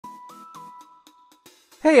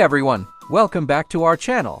Hey everyone, welcome back to our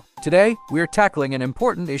channel. Today, we're tackling an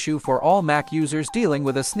important issue for all Mac users dealing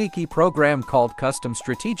with a sneaky program called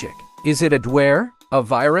CustomStrategic. Is it adware, a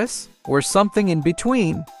virus, or something in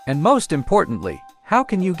between? And most importantly, how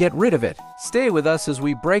can you get rid of it? Stay with us as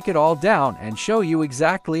we break it all down and show you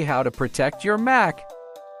exactly how to protect your Mac.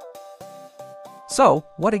 So,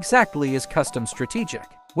 what exactly is CustomStrategic?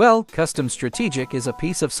 Well, CustomStrategic is a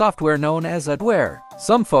piece of software known as adware.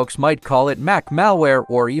 Some folks might call it Mac malware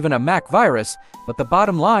or even a Mac virus, but the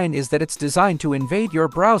bottom line is that it's designed to invade your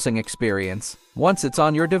browsing experience. Once it's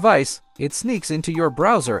on your device, it sneaks into your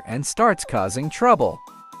browser and starts causing trouble.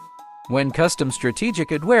 When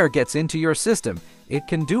CustomStrategic Adware gets into your system, it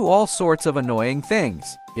can do all sorts of annoying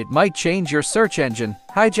things. It might change your search engine,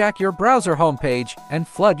 hijack your browser homepage, and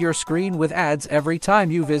flood your screen with ads every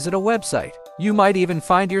time you visit a website. You might even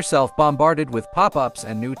find yourself bombarded with pop-ups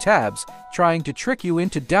and new tabs, trying to trick you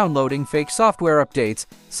into downloading fake software updates,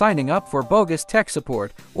 signing up for bogus tech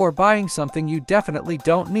support, or buying something you definitely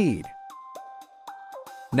don't need.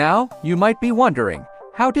 Now, you might be wondering,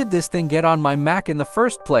 how did this thing get on my Mac in the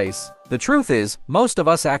first place? The truth is, most of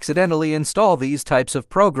us accidentally install these types of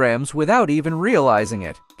programs without even realizing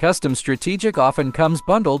it. CustomStrategic often comes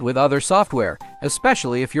bundled with other software,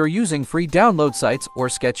 especially if you're using free download sites or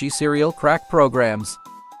sketchy serial crack programs.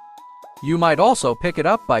 You might also pick it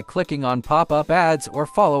up by clicking on pop-up ads or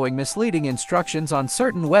following misleading instructions on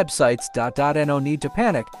certain websites. No need to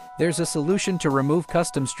panic. There's a solution to remove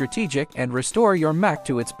CustomStrategic and restore your Mac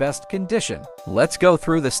to its best condition. Let's go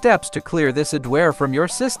through the steps to clear this adware from your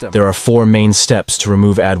system. There are 4 main steps to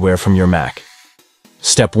remove adware from your Mac.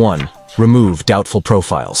 Step 1. Remove doubtful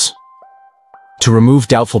profiles. To remove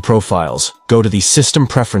doubtful profiles, go to the System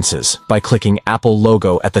Preferences by clicking Apple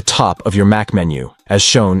logo at the top of your Mac menu, as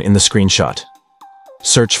shown in the screenshot.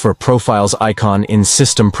 Search for Profiles icon in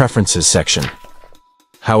System Preferences section.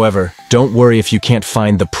 However, don't worry if you can't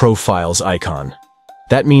find the Profiles icon.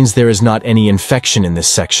 That means there is not any infection in this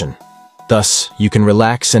section. Thus, you can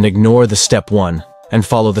relax and ignore the Step 1 and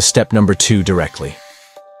follow the Step number 2 directly.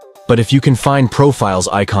 But if you can find Profiles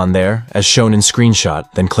icon there, as shown in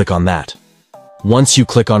screenshot, then click on that. Once you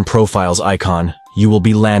click on Profiles icon, you will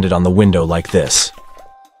be landed on the window like this.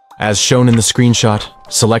 As shown in the screenshot,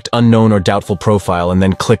 select Unknown or Doubtful Profile and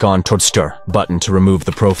then click on Restore button to remove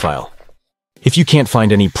the profile. If you can't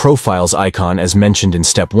find any Profiles icon as mentioned in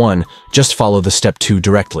Step 1, just follow the Step 2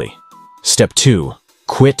 directly. Step 2.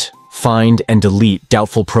 Quit, find, and delete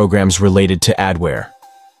doubtful programs related to adware.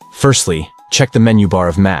 Firstly, check the menu bar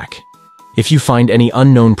of Mac. If you find any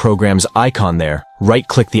unknown programs icon there,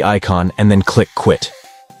 right-click the icon and then click Quit.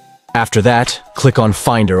 After that, click on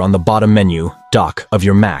Finder on the bottom menu, Dock, of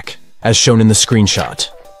your Mac, as shown in the screenshot.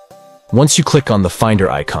 Once you click on the Finder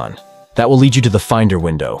icon, that will lead you to the Finder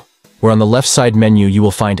window, where on the left side menu you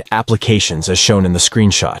will find Applications as shown in the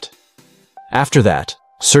screenshot. After that,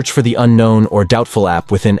 search for the unknown or doubtful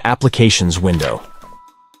app within Applications window.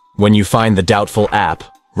 When you find the doubtful app,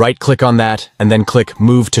 right-click on that and then click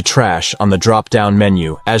Move to Trash on the drop-down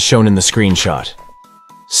menu as shown in the screenshot.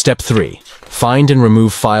 Step 3. Find and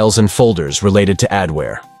remove files and folders related to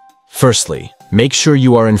adware. Firstly, make sure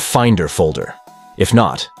you are in Finder folder. If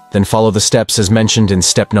not, then follow the steps as mentioned in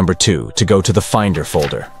Step number 2 to go to the Finder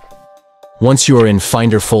folder. Once you are in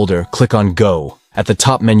Finder folder, click on Go at the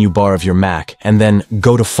top menu bar of your Mac and then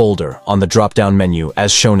Go to Folder on the drop-down menu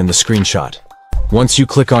as shown in the screenshot. Once you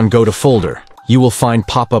click on Go to Folder, you will find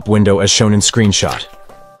pop-up window as shown in screenshot,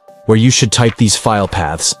 where you should type these file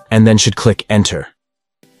paths and then should click Enter.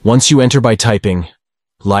 Once you enter by typing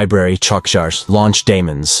Library Chokjars, Launch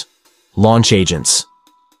Daemons, Launch Agents,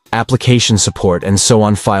 Application Support and so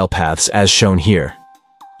on file paths as shown here,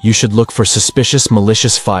 you should look for suspicious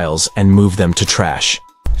malicious files and move them to trash.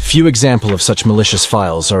 Few examples of such malicious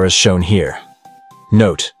files are as shown here.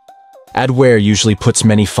 Note: adware usually puts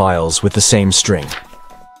many files with the same string.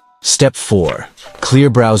 Step 4. Clear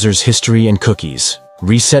browser's history and cookies.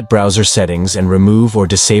 Reset browser settings and remove or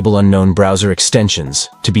disable unknown browser extensions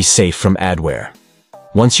to be safe from adware.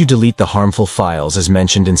 Once you delete the harmful files as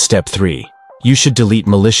mentioned in Step 3, you should delete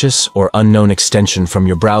malicious or unknown extension from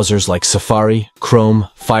your browsers like Safari, Chrome,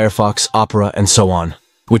 Firefox, Opera, and so on,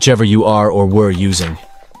 whichever you are or were using.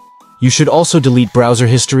 You should also delete browser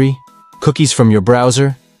history, cookies from your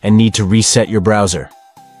browser, and need to reset your browser.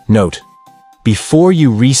 Note: before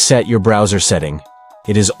you reset your browser setting,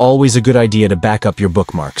 it is always a good idea to back up your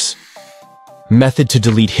bookmarks. Method to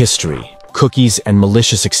delete history, cookies, and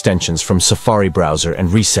malicious extensions from Safari browser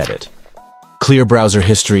and reset it. Clear browser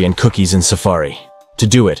history and cookies in Safari. To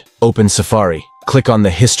do it, open Safari, click on the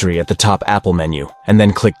History at the top Apple menu, and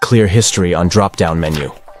then click Clear History on drop-down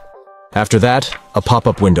menu. After that, a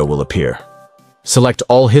pop-up window will appear. Select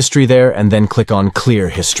all history there and then click on Clear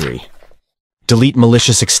History. Delete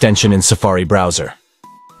malicious extension in Safari browser.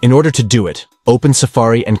 In order to do it, open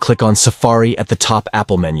Safari and click on Safari at the top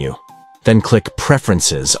Apple menu. Then click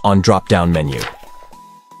Preferences on drop-down menu.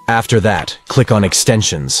 After that, click on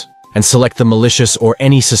Extensions and select the malicious or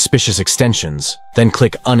any suspicious extensions, then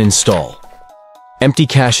click Uninstall. Empty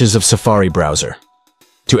caches of Safari browser.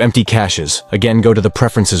 To empty caches, again go to the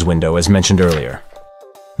Preferences window as mentioned earlier.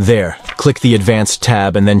 There, click the Advanced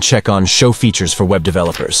tab and then check on Show Features for Web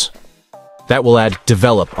Developers. That will add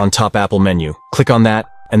Develop on top Apple menu. Click on that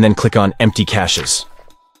and then click on Empty Caches.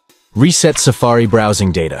 Reset Safari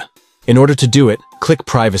browsing data. In order to do it, click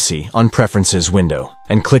Privacy on Preferences window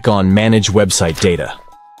and click on Manage Website Data.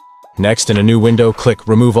 Next, in a new window, click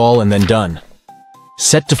Remove All and then Done.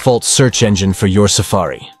 Set default search engine for your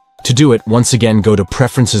Safari. To do it, once again go to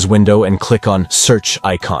Preferences window and click on Search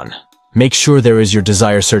icon. Make sure there is your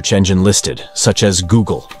desired search engine listed, such as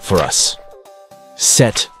Google for us.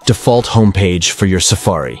 Set default homepage for your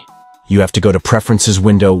Safari. You have to go to Preferences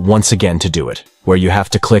window once again to do it, where you have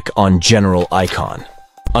to click on General icon.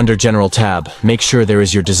 Under General tab, make sure there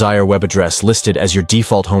is your desired web address listed as your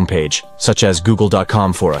default homepage, such as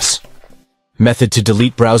google.com for us. Method to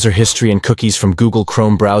delete browser history and cookies from Google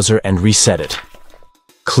Chrome browser and reset it.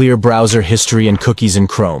 Clear browser history and cookies in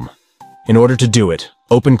Chrome. In order to do it,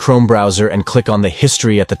 open Chrome browser and click on the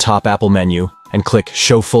History at the top Apple menu and click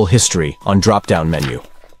Show Full History on drop-down menu.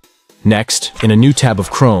 Next, in a new tab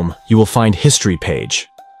of Chrome, you will find History page.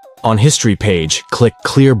 On History page, click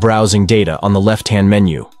Clear Browsing Data on the left-hand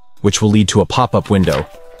menu, which will lead to a pop-up window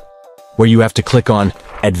where you have to click on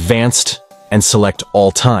Advanced and select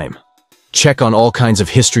All Time. Check on all kinds of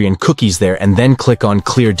history and cookies there and then click on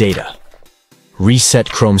Clear Data. Reset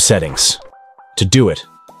Chrome settings. To do it,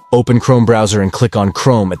 open Chrome browser and click on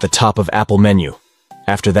Chrome at the top of Apple menu.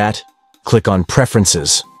 After that, click on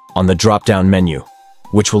Preferences on the drop-down menu,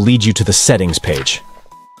 which will lead you to the Settings page.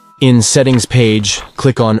 In Settings page,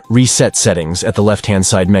 click on Reset Settings at the left-hand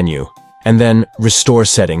side menu, and then Restore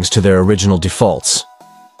Settings to their original defaults.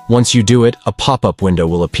 Once you do it, a pop-up window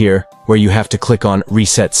will appear where you have to click on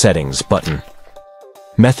Reset Settings button.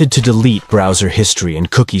 Method to delete browser history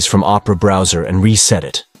and cookies from Opera browser and reset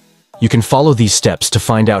it. You can follow these steps to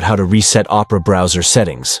find out how to reset Opera browser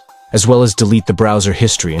settings, as well as delete the browser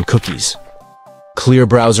history and cookies. Clear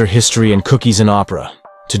browser history and cookies in Opera.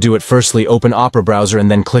 To do it, firstly open Opera browser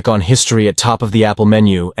and then click on History at top of the Apple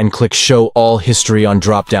menu and click Show All History on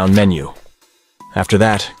drop-down menu. After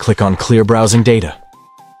that, click on Clear Browsing Data.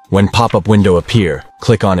 When pop-up window appear,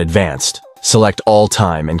 click on Advanced, select All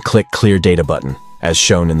Time and click Clear Data button, as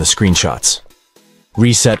shown in the screenshots.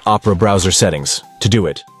 Reset Opera browser settings. To do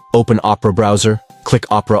it, open Opera browser, click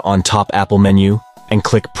Opera on top Apple menu, and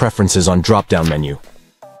click Preferences on drop-down menu.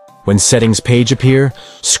 When Settings page appear,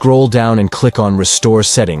 scroll down and click on Restore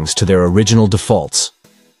Settings to their original defaults.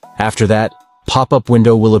 After that, pop-up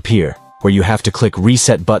window will appear, where you have to click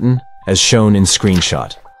Reset button, as shown in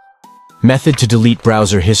screenshot. Method to delete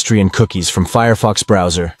browser history and cookies from Firefox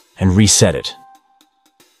browser and reset it.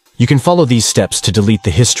 You can follow these steps to delete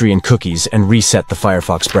the history and cookies and reset the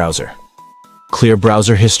Firefox browser. Clear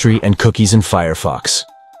browser history and cookies in Firefox,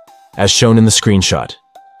 as shown in the screenshot.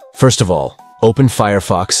 First of all, open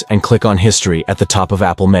Firefox and click on History at the top of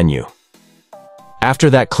Apple menu.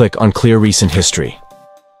 After that, click on Clear Recent History.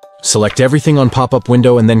 Select everything on pop-up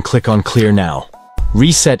window and then click on Clear Now.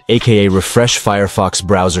 Reset aka Refresh Firefox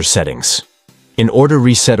browser settings. In order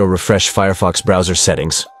reset or refresh Firefox browser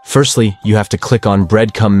settings, firstly, you have to click on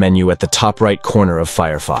Breadcrumb menu at the top right corner of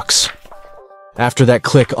Firefox. After that,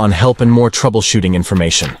 click on Help and More Troubleshooting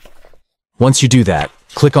Information. Once you do that,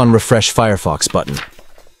 click on Refresh Firefox button.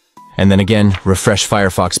 And then again, Refresh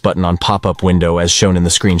Firefox button on pop-up window as shown in the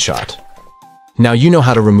screenshot. Now you know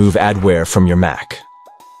how to remove adware from your Mac.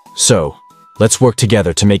 So, let's work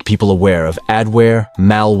together to make people aware of adware,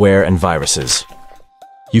 malware, and viruses.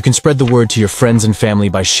 You can spread the word to your friends and family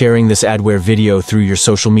by sharing this adware video through your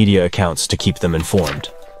social media accounts to keep them informed.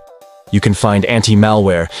 You can find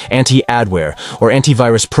anti-malware, anti-adware, or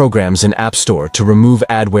antivirus programs in App Store to remove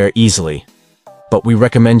adware easily. But we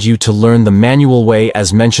recommend you to learn the manual way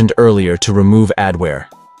as mentioned earlier to remove adware,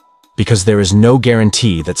 because there is no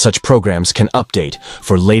guarantee that such programs can update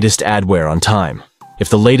for latest adware on time. If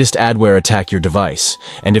the latest adware attack your device,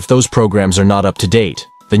 and if those programs are not up to date,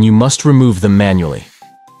 then you must remove them manually.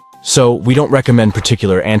 So, we don't recommend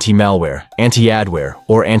particular anti-malware, anti-adware,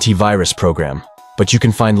 or antivirus program, but you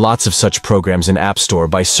can find lots of such programs in App Store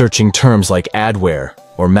by searching terms like adware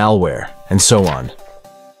or malware, and so on.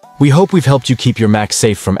 We hope we've helped you keep your Mac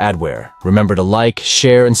safe from adware. Remember to like,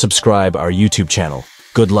 share, and subscribe our YouTube channel.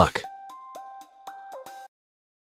 Good luck.